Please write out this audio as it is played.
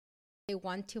they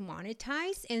want to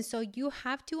monetize. And so you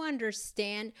have to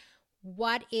understand,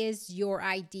 what is your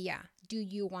idea? Do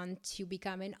you want to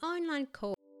become an online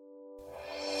coach?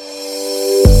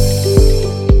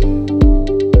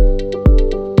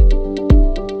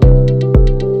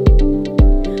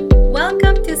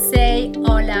 Welcome to Say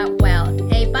Hola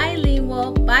Well, a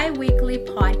bilingual, bi-weekly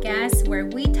podcast where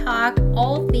we talk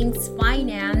all things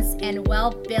finance and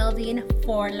wealth building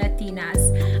for Latinas.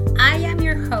 I am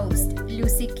your host,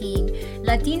 Luzy King,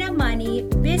 Latina money,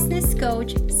 business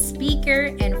coach,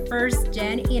 speaker, and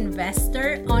first-gen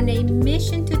investor on a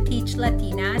mission to teach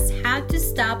Latinas how to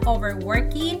stop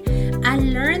overworking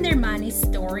and learn their money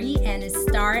story and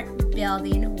start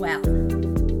building wealth.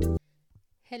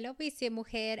 Hello, busy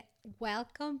mujer.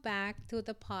 Welcome back to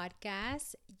the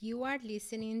podcast. You are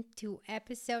listening to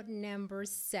episode number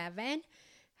 7,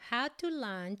 How to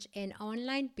Launch an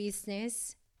Online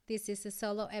Business. This is a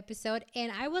solo episode,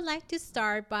 and I would like to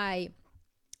start by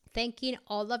thanking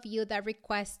all of you that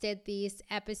requested this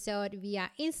episode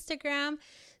via Instagram.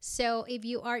 So if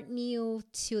you are new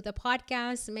to the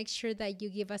podcast, make sure that you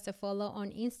give us a follow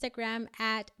on Instagram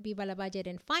at Viva la Budget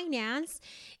and Finance.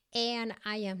 And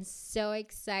I am so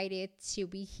excited to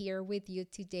be here with you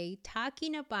today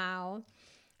talking about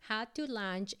how to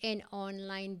launch an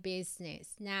online business.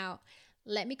 Now,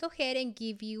 let me go ahead and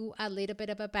give you a little bit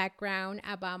of a background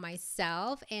about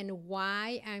myself and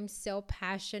why I'm so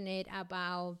passionate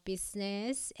about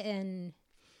business and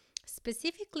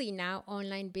specifically now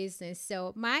online business.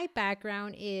 So my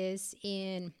background is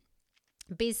in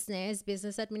business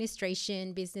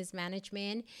administration, business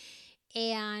management,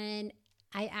 and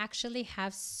I actually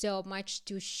have so much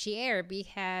to share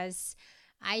because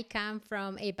I come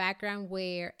from a background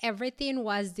where everything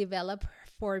was developed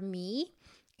for me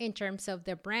in terms of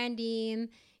the branding,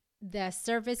 the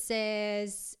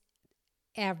services,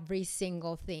 every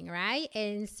single thing, right?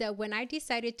 And so when I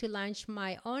decided to launch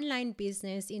my online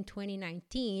business in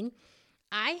 2019,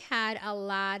 I had a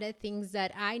lot of things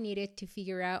that I needed to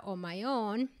figure out on my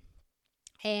own.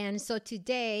 And so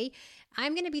today,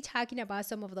 I'm going to be talking about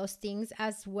some of those things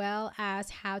as well as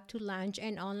how to launch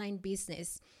an online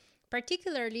business.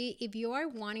 Particularly if you are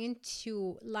wanting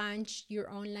to launch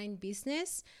your online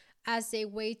business as a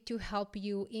way to help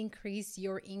you increase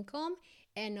your income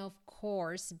and, of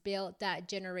course, build that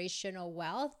generational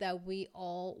wealth that we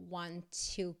all want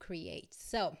to create.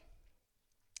 So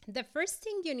the first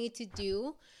thing you need to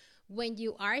do when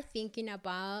you are thinking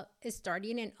about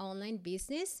starting an online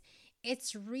business,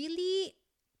 it's really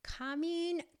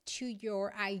coming to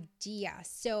your idea.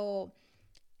 So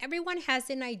everyone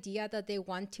has an idea that they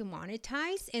want to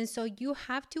monetize. And so you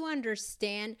have to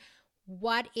understand,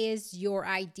 what is your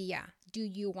idea? Do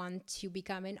you want to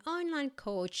become an online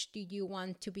coach? Do you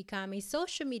want to become a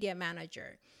social media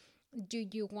manager? Do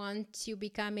you want to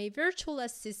become a virtual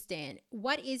assistant?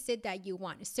 What is it that you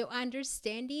want? So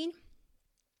understanding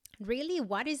really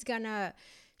what is gonna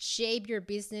shape your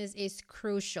business is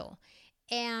crucial.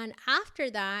 And after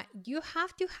that, you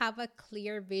have to have a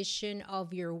clear vision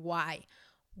of your why.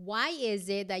 Why is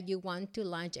it that you want to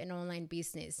launch an online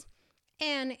business?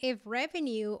 And if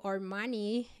revenue or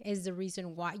money is the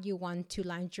reason why you want to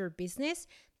launch your business,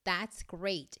 that's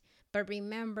great. But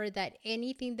remember that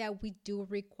anything that we do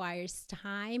requires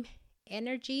time,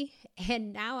 energy,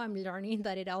 and now I'm learning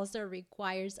that it also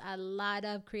requires a lot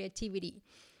of creativity.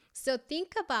 So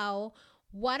think about,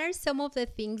 what are some of the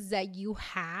things that you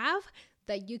have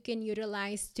that you can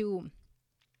utilize to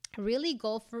really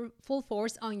go for full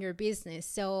force on your business.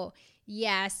 So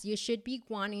yes, you should be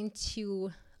wanting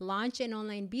to launch an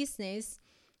online business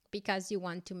because you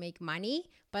want to make money,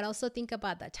 but also think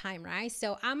about the time, right?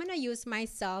 So I'm going to use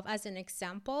myself as an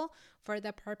example for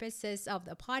the purposes of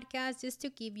the podcast, just to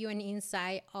give you an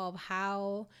insight of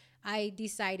how I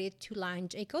decided to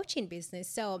launch a coaching business.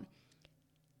 So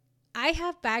I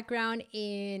have background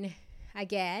in,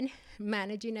 again,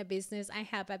 managing a business. I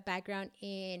have a background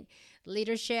in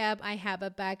leadership. I have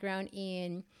a background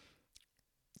in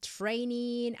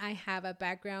training. I have a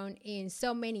background in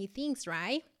so many things,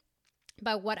 right?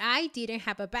 But what I didn't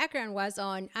have a background was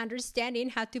on understanding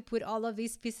how to put all of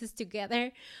these pieces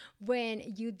together when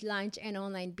you launch an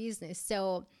online business.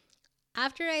 So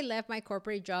after I left my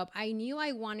corporate job, I knew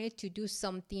I wanted to do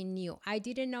something new. I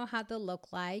didn't know how to look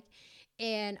like.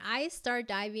 And I started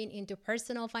diving into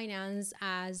personal finance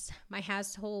as my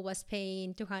household was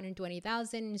paying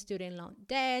 $220,000 in student loan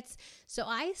debts. So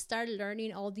I started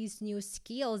learning all these new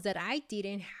skills that I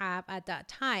didn't have at that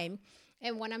time.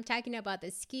 And when I'm talking about the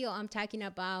skill, I'm talking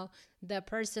about the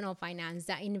personal finance,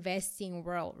 the investing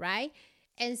world, right?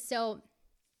 And so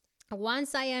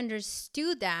once I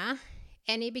understood that,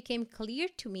 and it became clear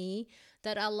to me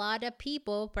that a lot of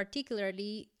people,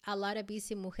 particularly a lot of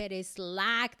busy mujeres,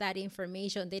 lack that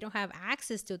information. They don't have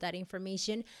access to that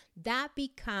information. That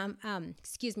became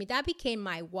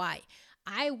my why.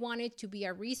 I wanted to be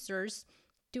a resource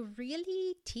to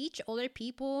really teach other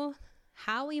people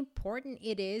how important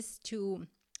it is to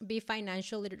be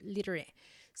financially literate.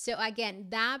 So again,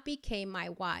 that became my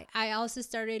why. I also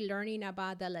started learning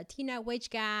about the Latina wage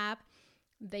gap,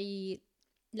 the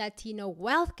Latino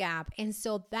wealth gap. And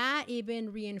so that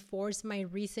even reinforced my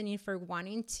reasoning for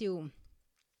wanting to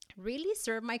really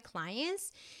serve my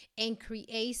clients and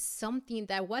create something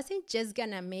that wasn't just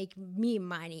gonna make me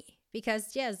money.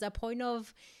 Because yes, the point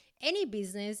of any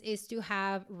business is to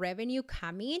have revenue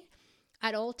coming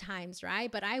at all times,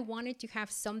 right? But I wanted to have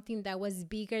something that was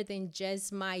bigger than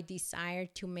just my desire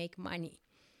to make money.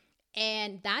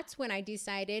 And that's when I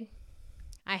decided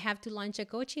I have to launch a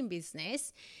coaching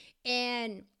business.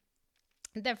 And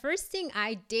the first thing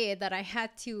I did that I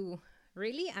had to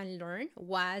really unlearn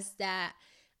was that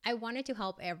I wanted to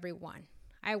help everyone.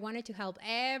 I wanted to help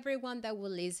everyone that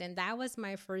would listen. That was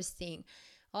my first thing.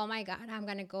 Oh my God, I'm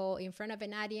going to go in front of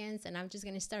an audience and I'm just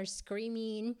going to start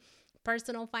screaming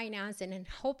personal finance and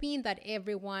hoping that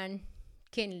everyone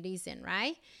can listen,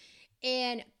 right?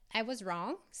 And I was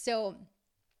wrong. So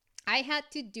I had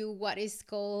to do what is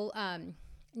called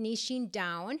niching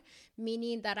down,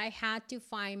 meaning that I had to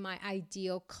find my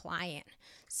ideal client.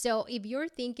 So if you're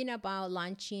thinking about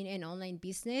launching an online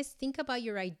business, think about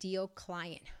your ideal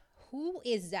client. Who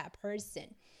is that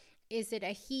person? Is it a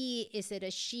he? Is it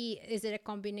a she? Is it a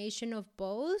combination of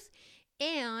both?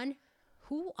 And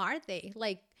who are they?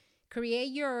 Like,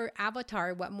 create your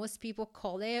avatar, what most people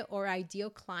call it, or ideal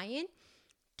client,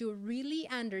 to really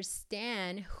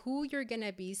understand who you're going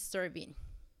to be serving.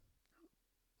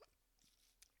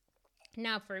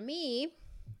 Now, for me,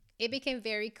 it became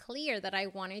very clear that I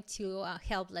wanted to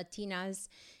help Latinas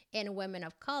and women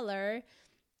of color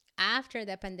after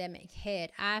the pandemic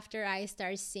hit, after I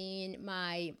started seeing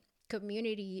my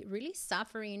community really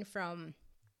suffering from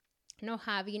not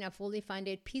having a fully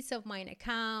funded peace of mind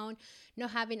account,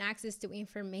 not having access to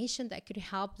information that could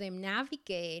help them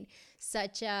navigate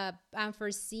such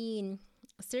unforeseen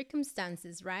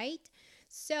circumstances, right?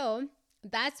 So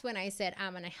that's when I said,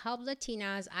 I'm going to help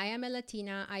Latinas. I am a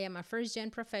Latina. I am a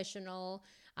first-gen professional.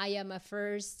 I am a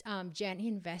first-gen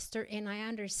investor, and I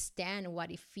understand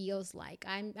what it feels like.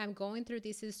 I'm going through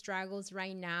these struggles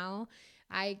right now.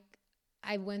 I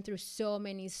went through so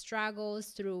many struggles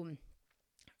through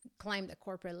climb the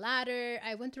corporate ladder.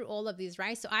 I went through all of these,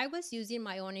 right? So I was using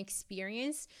my own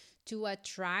experience to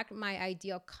attract my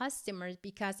ideal customers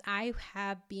because I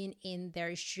have been in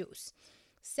their shoes.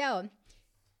 So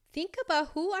think about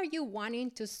who are you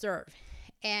wanting to serve.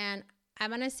 And I'm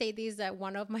going to say this that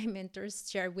one of my mentors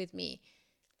shared with me.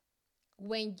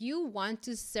 When you want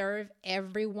to serve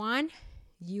everyone,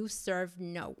 you serve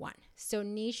no one. So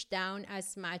niche down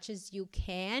as much as you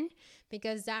can,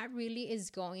 because that really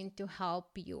is going to help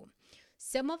you.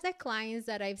 Some of the clients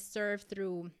that I've served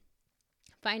through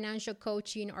financial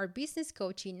coaching or business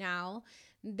coaching now,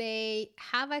 they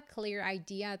have a clear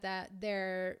idea that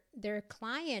their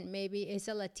client maybe is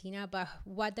a Latina, but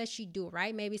what does she do,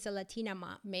 right? Maybe it's a Latina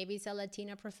mom, maybe it's a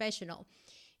Latina professional.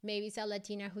 Maybe it's a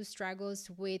Latina who struggles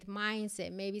with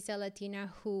mindset. Maybe it's a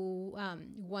Latina who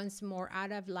wants more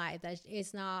out of life, that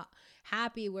is not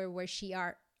happy where she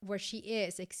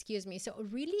is. So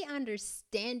really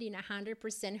understanding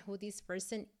 100% who this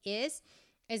person is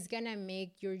gonna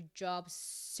make your job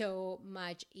so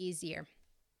much easier.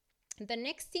 The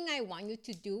next thing I want you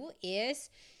to do is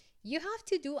you have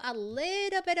to do a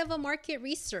little bit of a market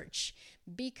research,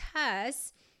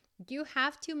 because you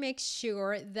have to make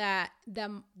sure that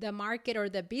the market or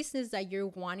the business that you're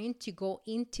wanting to go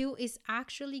into is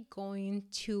actually going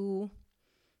to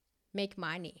make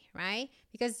money, right?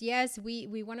 Because yes,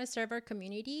 we want to serve our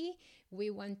community.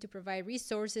 We want to provide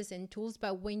resources and tools,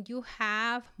 but when you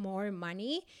have more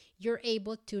money, you're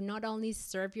able to not only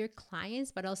serve your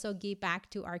clients, but also give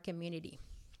back to our community.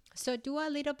 So do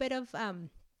a little bit of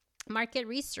market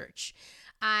research.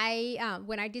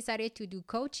 When I decided to do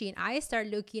coaching, I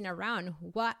started looking around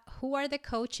who are the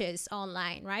coaches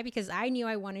online, right? Because I knew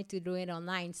I wanted to do it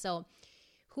online. So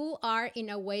who are in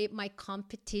a way my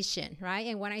competition, right?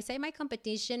 And when I say my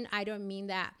competition, I don't mean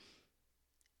that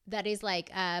is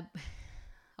like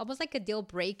almost like a deal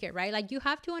breaker, right? Like you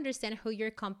have to understand who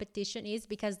your competition is,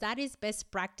 because that is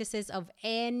best practices of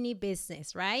any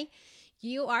business, right?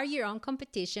 You are your own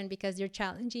competition because you're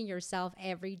challenging yourself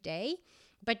every day.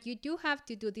 But you do have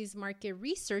to do this market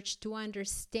research to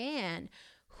understand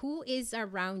who is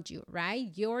around you, right?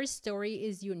 Your story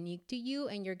is unique to you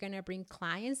and you're going to bring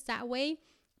clients that way.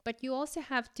 but you also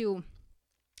have to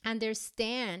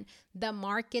understand the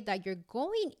market that you're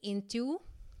going into,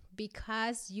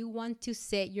 because you want to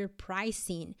set your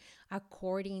pricing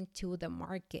according to the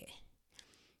market.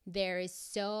 There is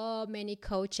so many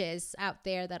coaches out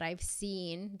there that I've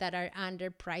seen that are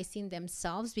underpricing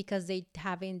themselves because they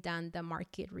haven't done the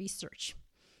market research.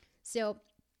 So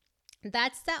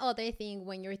that's the other thing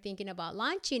when you're thinking about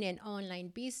launching an online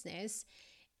business.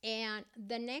 And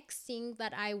the next thing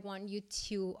that I want you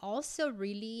to also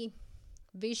really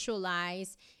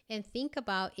visualize and think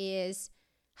about is,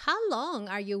 how long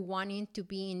are you wanting to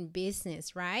be in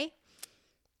business, right?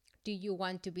 Do you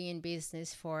want to be in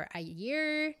business for a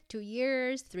year, 2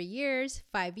 years, 3 years,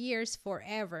 5 years,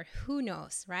 forever? Who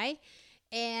knows, right?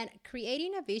 And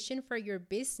creating a vision for your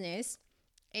business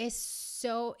is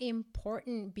so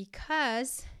important,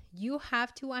 because you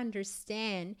have to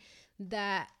understand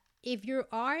that if you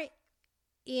are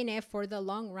in it for the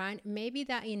long run, maybe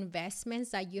the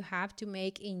investments that you have to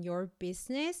make in your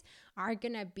business are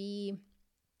going to be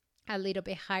a little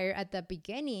bit higher at the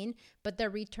beginning, but the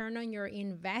return on your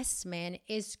investment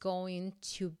is going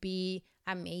to be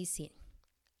amazing.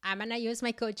 I'm going to use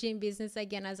my coaching business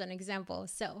again as an example.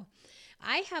 So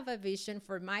I have a vision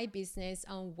for my business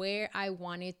on where I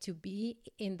want it to be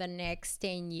in the next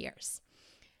 10 years.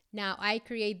 Now I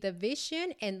create the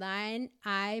vision and then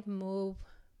I move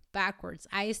backwards.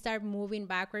 I start moving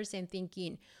backwards and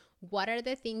thinking, what are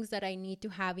the things that I need to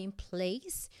have in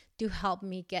place to help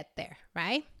me get there,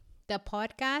 right? The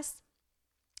podcast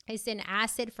is an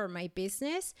asset for my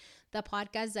business. The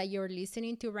podcast that you're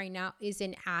listening to right now is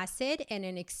an asset and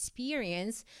an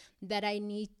experience that I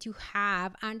need to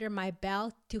have under my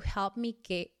belt to help me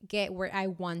get where I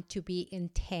want to be in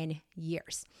 10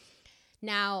 years.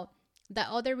 Now, the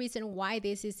other reason why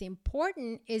this is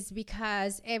important is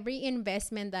because every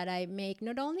investment that I make,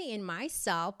 not only in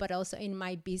myself, but also in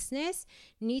my business,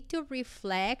 need to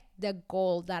reflect the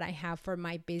goal that I have for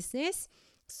my business.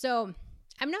 So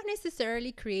I'm not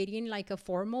necessarily creating like a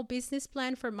formal business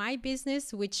plan for my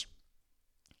business, which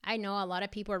I know a lot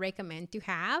of people recommend to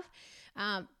have,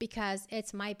 because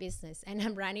it's my business and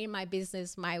I'm running my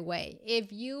business my way.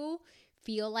 If you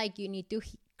feel like you need to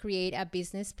create a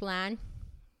business plan,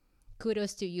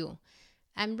 kudos to you.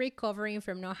 I'm recovering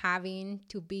from not having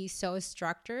to be so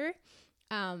structured,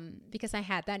 because I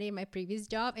had that in my previous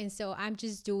job. And so I'm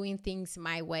just doing things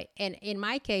my way. And in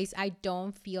my case, I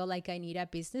don't feel like I need a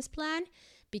business plan,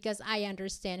 because I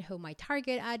understand who my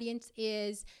target audience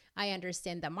is. I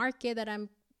understand the market that I'm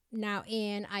now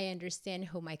in. I understand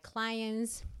who my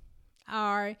clients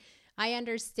are. I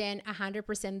understand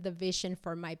 100% the vision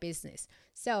for my business.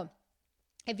 So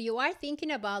if you are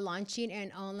thinking about launching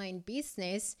an online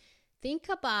business, think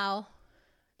about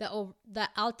the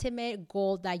ultimate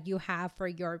goal that you have for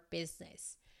your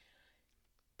business.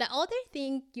 The other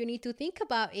thing you need to think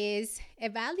about is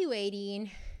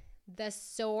evaluating the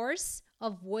source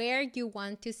of where you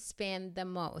want to spend the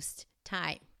most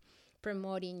time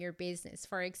promoting your business.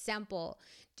 For example,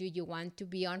 do you want to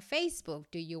be on Facebook?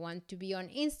 Do you want to be on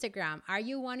Instagram? Are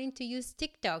you wanting to use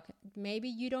TikTok? Maybe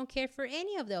you don't care for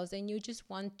any of those and you just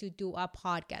want to do a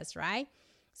podcast, right?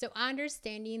 So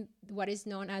understanding what is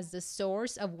known as the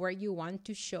source of where you want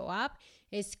to show up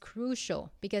is crucial,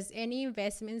 because any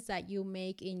investments that you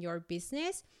make in your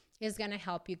business is going to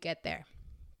help you get there.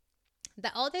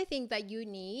 The other thing that you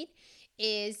need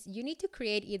is you need to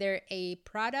create either a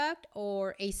product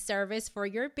or a service for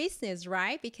your business,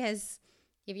 right? Because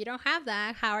if you don't have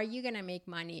that, how are you going to make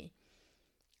money?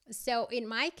 So in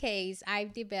my case,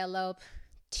 I've developed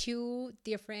 2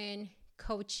 different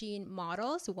coaching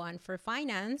models, one for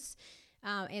finance,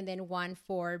 and then one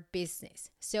for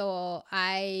business. So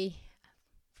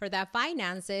for the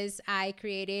finances, I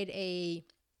created a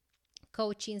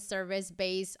coaching service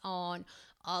based on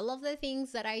all of the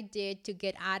things that I did to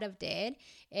get out of debt,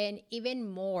 and even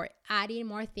more, adding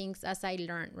more things as I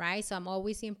learn, right? So I'm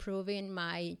always improving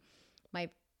my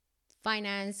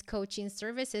finance coaching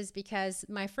services, because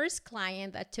my first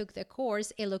client that took the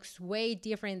course, it looks way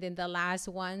different than the last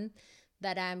one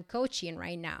that I'm coaching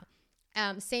right now.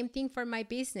 Same thing for my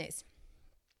business.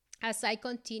 As I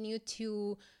continue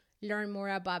to learn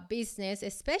more about business,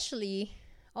 especially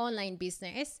online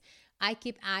business, I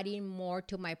keep adding more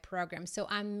to my program. So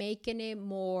I'm making it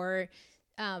more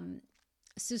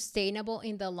sustainable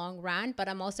in the long run, but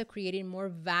I'm also creating more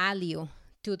value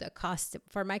to the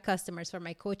for my customers, for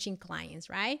my coaching clients,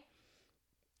 right?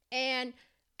 And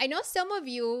I know some of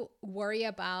you worry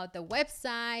about the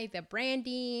website, the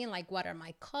branding, like what are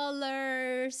my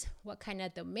colors, what kind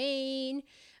of domain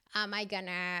am I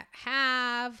gonna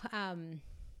have,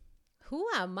 who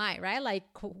am I, right? Like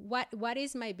what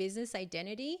is my business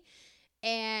identity?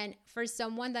 And for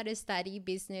someone that is study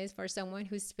business, for someone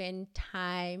who spent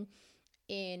time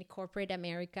in corporate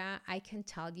America, I can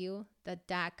tell you that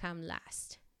that can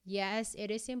last. Yes, it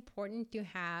is important to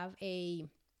have a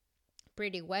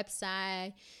pretty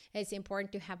website. It's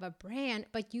important to have a brand,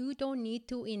 but you don't need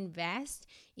to invest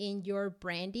in your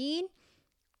branding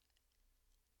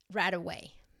right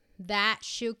away. That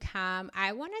should come,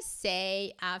 I want to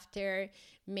say, after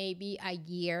maybe a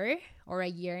year or a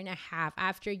year and a half,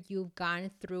 after you've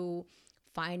gone through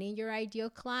finding your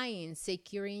ideal client,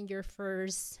 securing your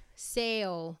first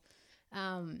sale,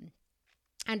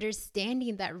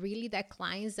 understanding that really the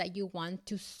clients that you want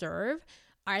to serve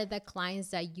are the clients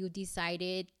that you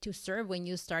decided to serve when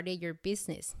you started your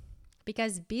business.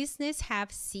 Because business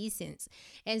have seasons,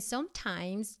 and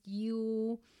sometimes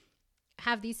you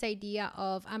have this idea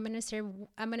of I'm gonna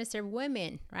serve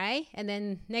women, right? And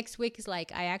then next week is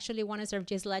like I actually want to serve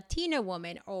just Latina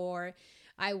women, or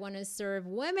I want to serve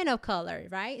women of color,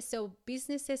 right? So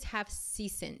businesses have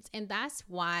seasons, and that's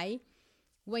why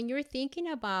when you're thinking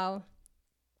about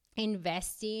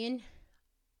investing,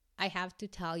 I have to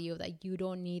tell you that you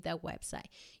don't need a website.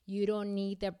 You don't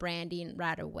need the branding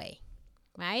right away,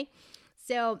 right?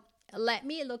 So let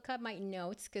me look up my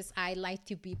notes because I like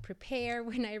to be prepared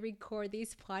when I record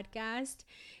this podcast.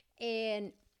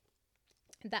 And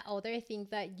the other thing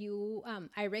that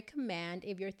I recommend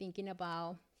if you're thinking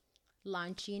about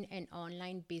launching an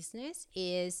online business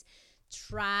is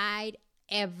try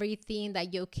everything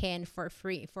that you can for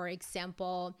free. For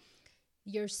example,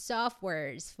 your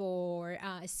softwares for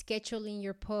scheduling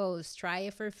your posts, try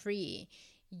it for free.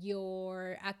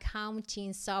 Your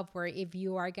accounting software, if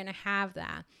you are going to have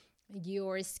that,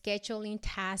 your scheduling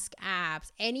task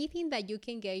apps, anything that you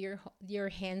can get your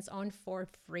hands on for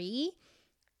free,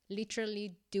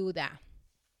 literally do that.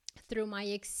 Through my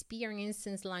experience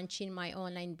since launching my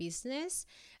online business,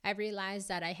 I realized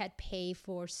that I had paid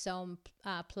for some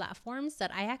platforms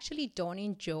that I actually don't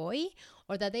enjoy,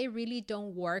 or that they really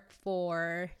don't work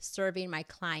for serving my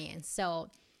clients. So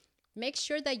make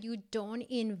sure that you don't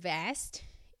invest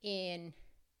in,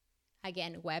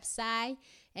 again, website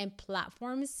and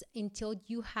platforms until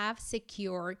you have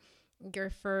secured your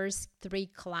first 3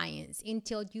 clients,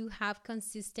 until you have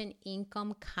consistent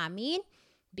income coming.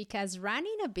 Because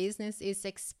running a business is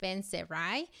expensive,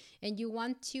 right? And you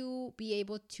want to be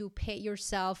able to pay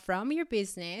yourself from your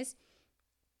business.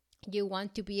 You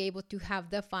want to be able to have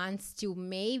the funds to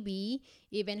maybe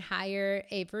even hire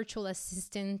a virtual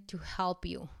assistant to help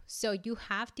you. So you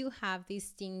have to have these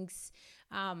things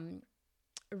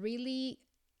really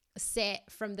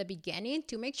set from the beginning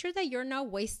to make sure that you're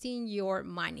not wasting your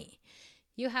money.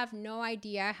 You have no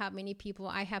idea how many people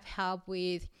I have helped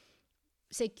with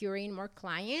securing more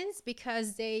clients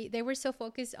because they were so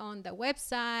focused on the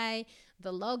website, the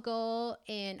logo,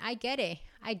 and I get it.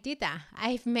 I did that.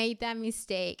 I've made that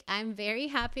mistake. I'm very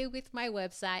happy with my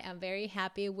website. I'm very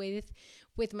happy with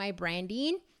my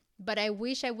branding, but I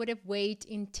wish I would have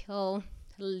waited until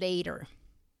later,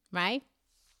 right?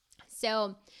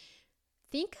 So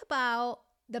think about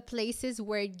the places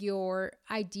where your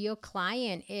ideal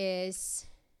client is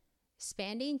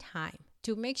spending time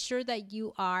to make sure that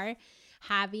you are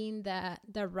having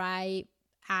the right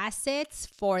assets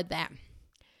for them.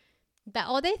 The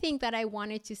other thing that I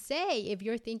wanted to say, if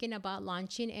you're thinking about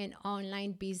launching an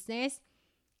online business,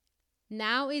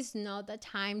 now is not the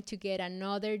time to get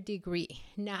another degree.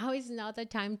 Now is not the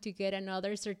time to get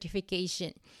another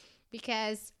certification,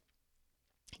 because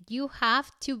you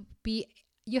have to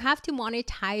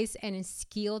monetize a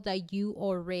skill that you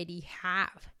already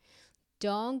have.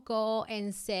 Don't go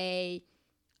and say,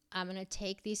 I'm going to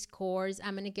take this course,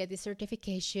 I'm going to get this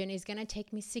certification, it's going to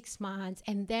take me 6 months,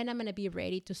 and then I'm going to be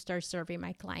ready to start serving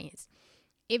my clients.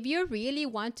 If you really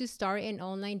want to start an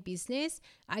online business,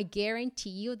 I guarantee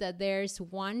you that there's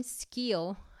one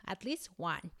skill, at least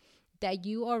one, that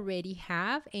you already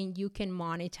have and you can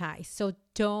monetize. So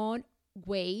don't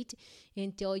wait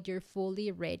until you're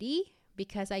fully ready,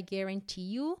 because I guarantee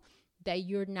you that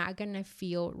you're not going to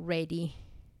feel ready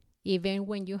even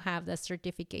when you have the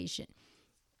certification.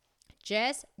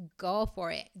 Just go for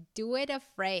it. Do it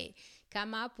afraid.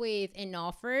 Come up with an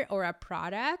offer or a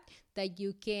product that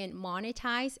you can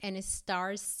monetize and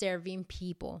start serving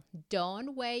people.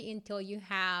 Don't wait until you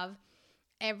have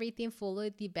everything fully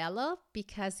developed,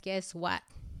 because guess what?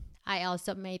 I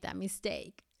also made that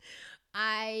mistake.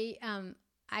 I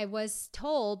was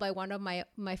told by one of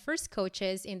my first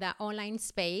coaches in that online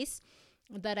space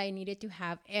that I needed to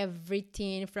have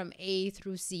everything from A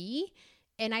through Z,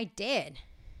 and I did.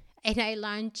 And I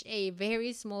launched a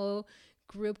very small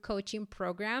group coaching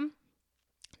program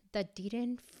that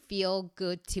didn't feel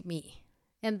good to me.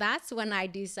 And that's when I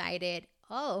decided,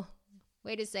 oh,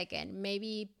 wait a second,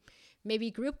 maybe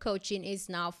group coaching is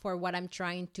not for what I'm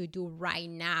trying to do right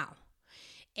now.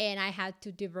 And I had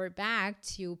to divert back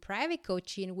to private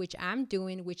coaching, which I'm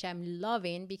doing, which I'm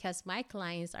loving because my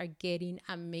clients are getting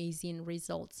amazing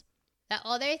results. The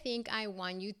other thing I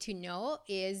want you to know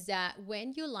is that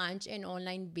when you launch an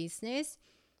online business,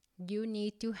 you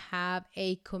need to have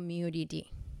a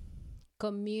community.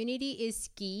 Community is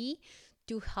key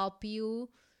to help you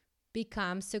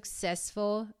become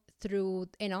successful through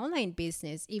an online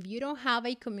business. If you don't have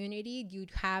a community, you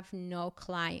have no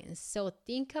clients. So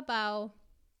think about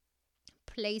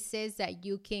places that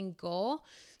you can go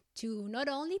to not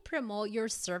only promote your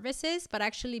services, but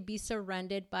actually be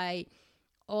surrounded by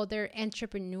other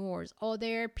entrepreneurs,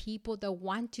 other people that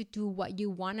want to do what you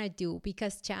want to do,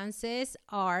 because chances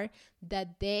are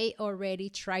that they already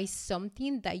tried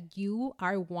something that you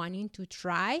are wanting to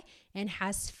try and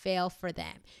has failed for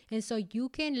them. And so you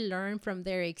can learn from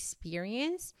their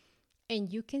experience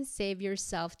and you can save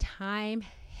yourself time,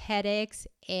 headaches,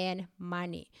 and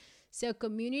money. So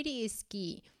community is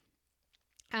key.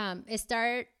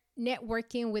 Start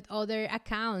networking with other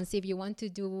accounts if you want to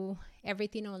do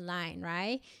everything online,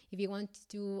 right? If you want to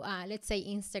do, let's say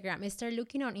Instagram, start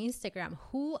looking on Instagram.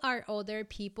 Who are other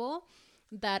people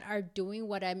that are doing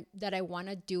what I want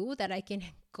to do, that I can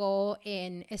go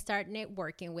and start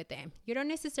networking with them? You don't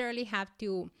necessarily have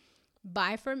to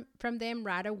buy from them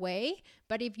right away,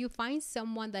 but if you find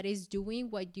someone that is doing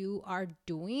what you are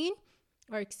doing,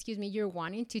 or you're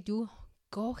wanting to do,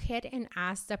 go ahead and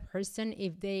ask the person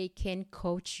if they can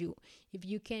coach you, if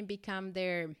you can become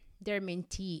their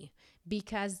mentee,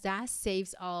 because that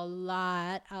saves a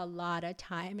lot of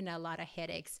time and a lot of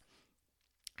headaches.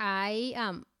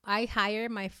 I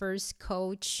hired my first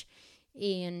coach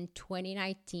in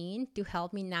 2019 to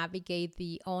help me navigate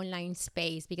the online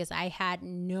space because I had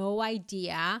no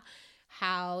idea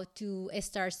how to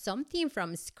start something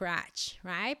from scratch,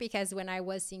 right? Because when I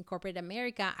was in corporate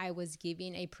America, I was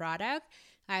giving a product,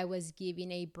 I was giving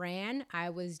a brand, I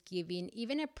was giving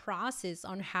even a process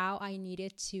on how I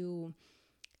needed to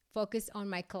focus on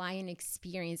my client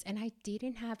experience. And I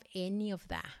didn't have any of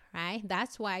that, right?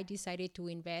 That's why I decided to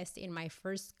invest in my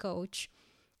first coach.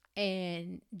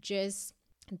 And just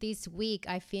this week,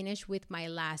 I finished with my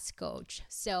last coach.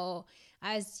 So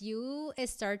as you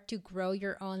start to grow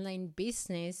your online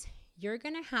business, you're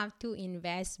going to have to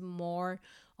invest more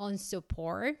on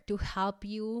support to help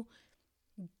you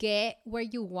get where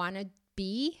you want to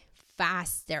be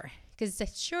faster. Because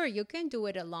sure, you can do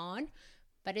it alone,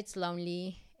 but it's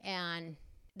lonely and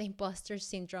the imposter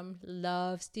syndrome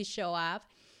loves to show up.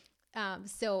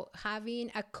 So having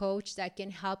a coach that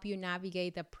can help you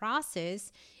navigate the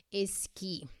process is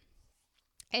key.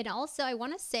 And also, I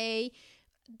want to say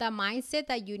the mindset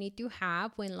that you need to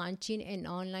have when launching an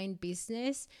online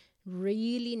business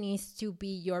really needs to be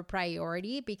your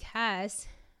priority, because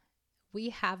we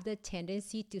have the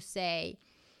tendency to say,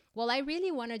 well, I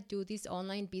really want to do this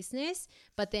online business,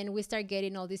 but then we start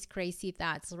getting all these crazy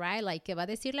thoughts, right? Like, ¿qué va a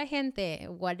decir la gente?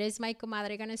 What is my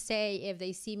comadre going to say if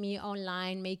they see me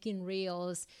online making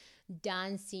reels,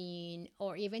 dancing,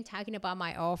 or even talking about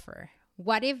my offer?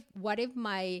 What if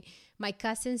my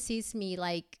cousin sees me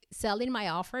like selling my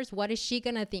offers? What is she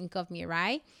going to think of me,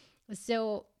 right?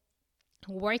 So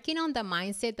working on the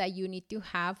mindset that you need to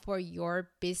have for your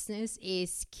business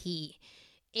is key.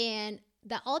 And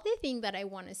the other thing that I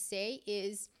want to say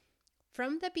is,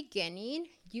 from the beginning,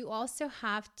 you also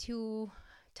have to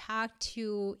talk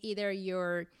to either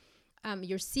your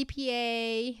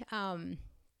CPA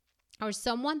or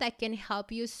someone that can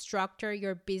help you structure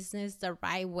your business the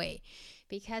right way,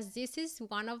 because this is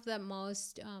one of the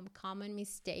most common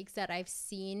mistakes that I've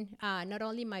seen not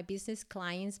only my business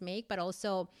clients make, but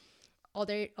also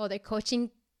other coaches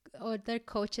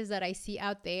that I see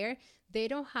out there. They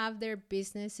don't have their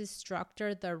businesses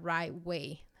structured the right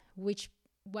way, which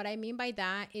what I mean by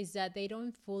that is that they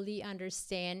don't fully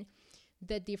understand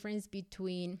the difference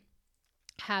between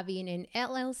having an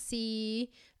LLC,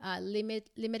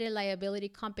 limited liability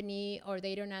company, or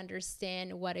they don't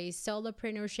understand what a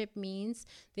solopreneurship means.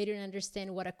 They don't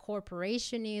understand what a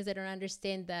corporation is. They don't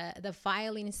understand the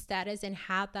filing status and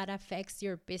how that affects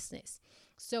your business.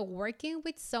 So working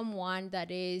with someone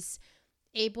that is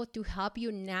able to help you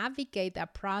navigate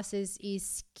that process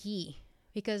is key,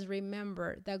 because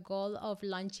remember, the goal of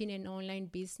launching an online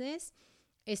business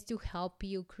is to help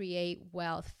you create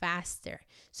wealth faster.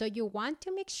 So you want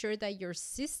to make sure that your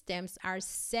systems are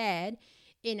set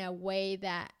in a way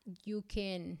that you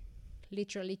can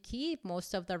literally keep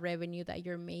most of the revenue that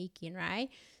you're making, right?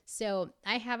 So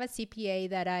I have a CPA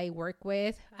that I work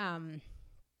with.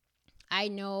 I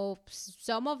know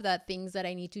some of the things that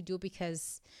I need to do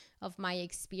because of my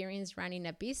experience running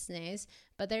a business,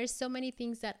 but there's so many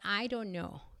things that I don't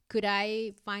know. Could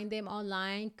I find them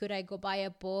online? Could I go buy a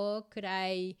book? Could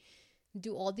I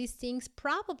do all these things?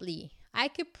 Probably. I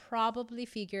could probably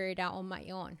figure it out on my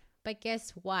own. But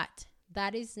guess what?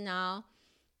 That is now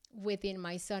within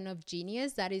my zone of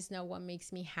genius. That is not what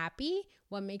makes me happy.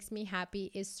 What makes me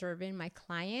happy is serving my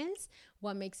clients.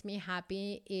 What makes me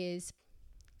happy is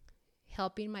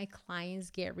helping my clients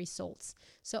get results.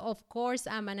 So of course,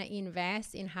 I'm going to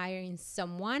invest in hiring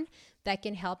someone that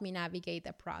can help me navigate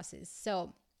the process.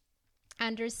 So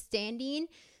understanding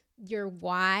your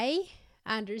why,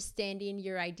 understanding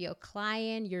your ideal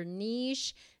client, your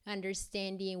niche,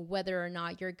 understanding whether or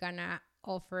not you're going to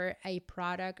offer a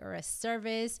product or a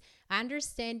service,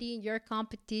 understanding your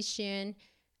competition,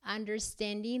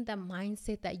 understanding the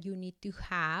mindset that you need to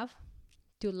have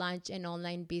to launch an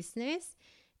online business,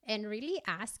 and really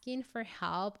asking for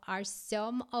help are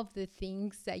some of the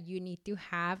things that you need to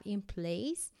have in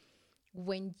place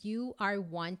when you are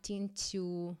wanting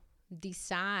to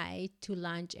decide to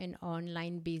launch an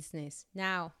online business.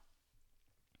 Now,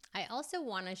 I also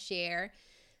want to share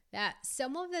that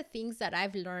some of the things that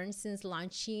I've learned since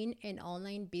launching an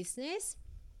online business,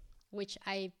 which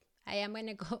I am going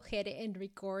to go ahead and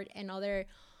record another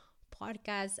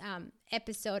podcast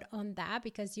episode on that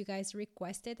because you guys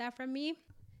requested that from me.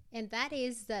 And that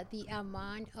is that the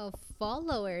amount of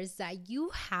followers that you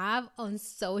have on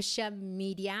social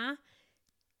media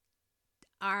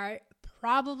are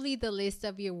probably the least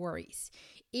of your worries.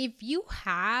 If you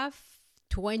have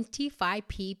 25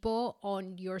 people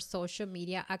on your social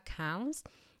media accounts,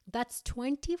 that's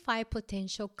 25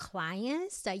 potential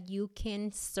clients that you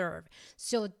can serve.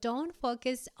 So don't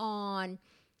focus on,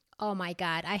 oh my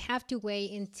God, I have to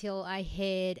wait until I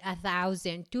hit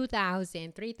 1,000,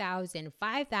 2,000, 3,000,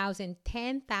 5,000,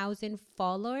 10,000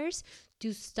 followers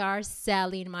to start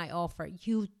selling my offer.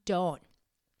 You don't.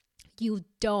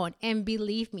 And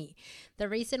believe me, the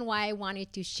reason why I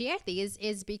wanted to share this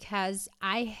is because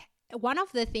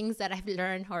another thing that I've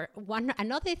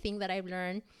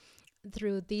learned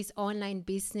through this online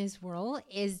business world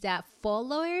is that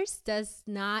followers does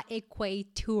not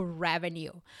equate to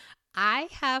revenue. I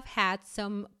have had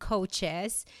some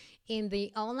coaches in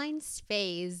the online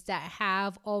space that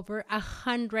have over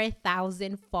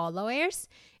 100,000 followers,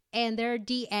 and they're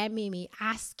DMing me,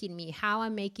 asking me how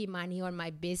I'm making money on my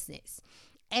business.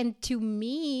 And to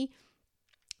me,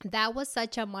 that was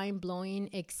such a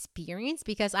mind-blowing experience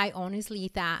because I honestly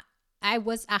thought I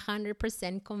was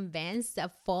 100% convinced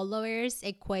that followers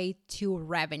equate to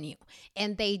revenue,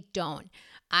 and they don't.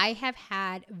 I have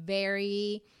had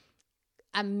very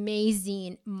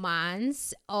amazing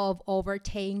months of over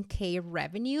 10K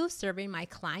revenue serving my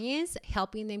clients,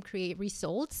 helping them create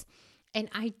results. And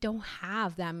I don't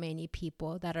have that many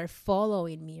people that are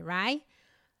following me, right?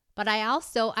 But I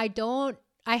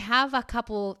have a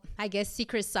couple, I guess,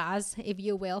 secret sauce, if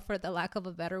you will, for the lack of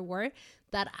a better word,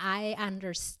 that I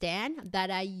understand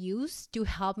that I use to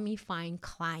help me find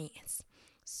clients.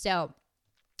 So,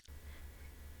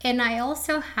 and I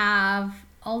also have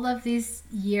all of these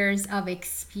years of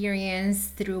experience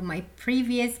through my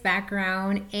previous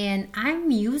background, and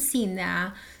I'm using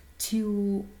that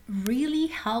to really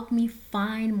help me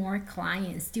find more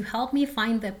clients, to help me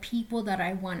find the people that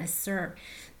I want to serve,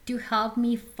 to help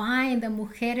me find the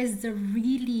mujeres that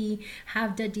really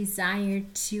have the desire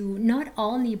to not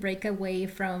only break away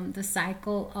from the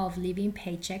cycle of living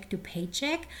paycheck to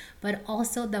paycheck, but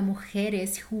also the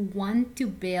mujeres who want to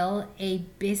build a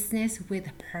business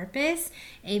with purpose,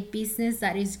 a business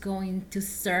that is going to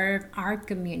serve our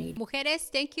community. Mujeres,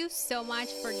 thank you so much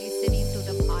for listening to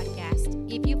the podcast.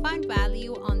 If you found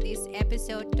value on this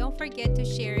episode, don't forget to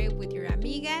share it with your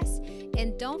amigas,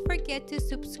 and don't forget to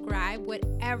subscribe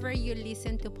wherever you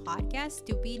listen to podcasts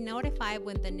to be notified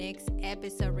when the next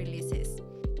episode releases.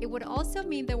 It would also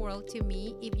mean the world to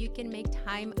me if you can make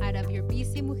time out of your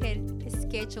busy mujer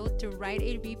schedule to write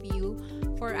a review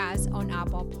for us on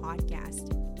Apple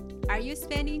Podcast. Are you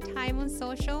spending time on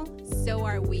social? So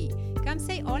are we. Come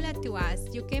say hola to us.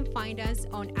 You can find us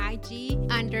on IG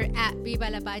under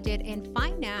 @Viva la Budget and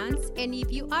Finance. And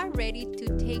if you are ready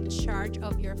to take charge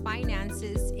of your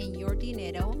finances and your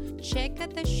dinero, check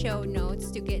out the show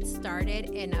notes to get started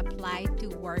and apply to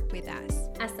work with us.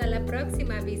 Hasta la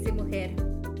próxima, busy mujer.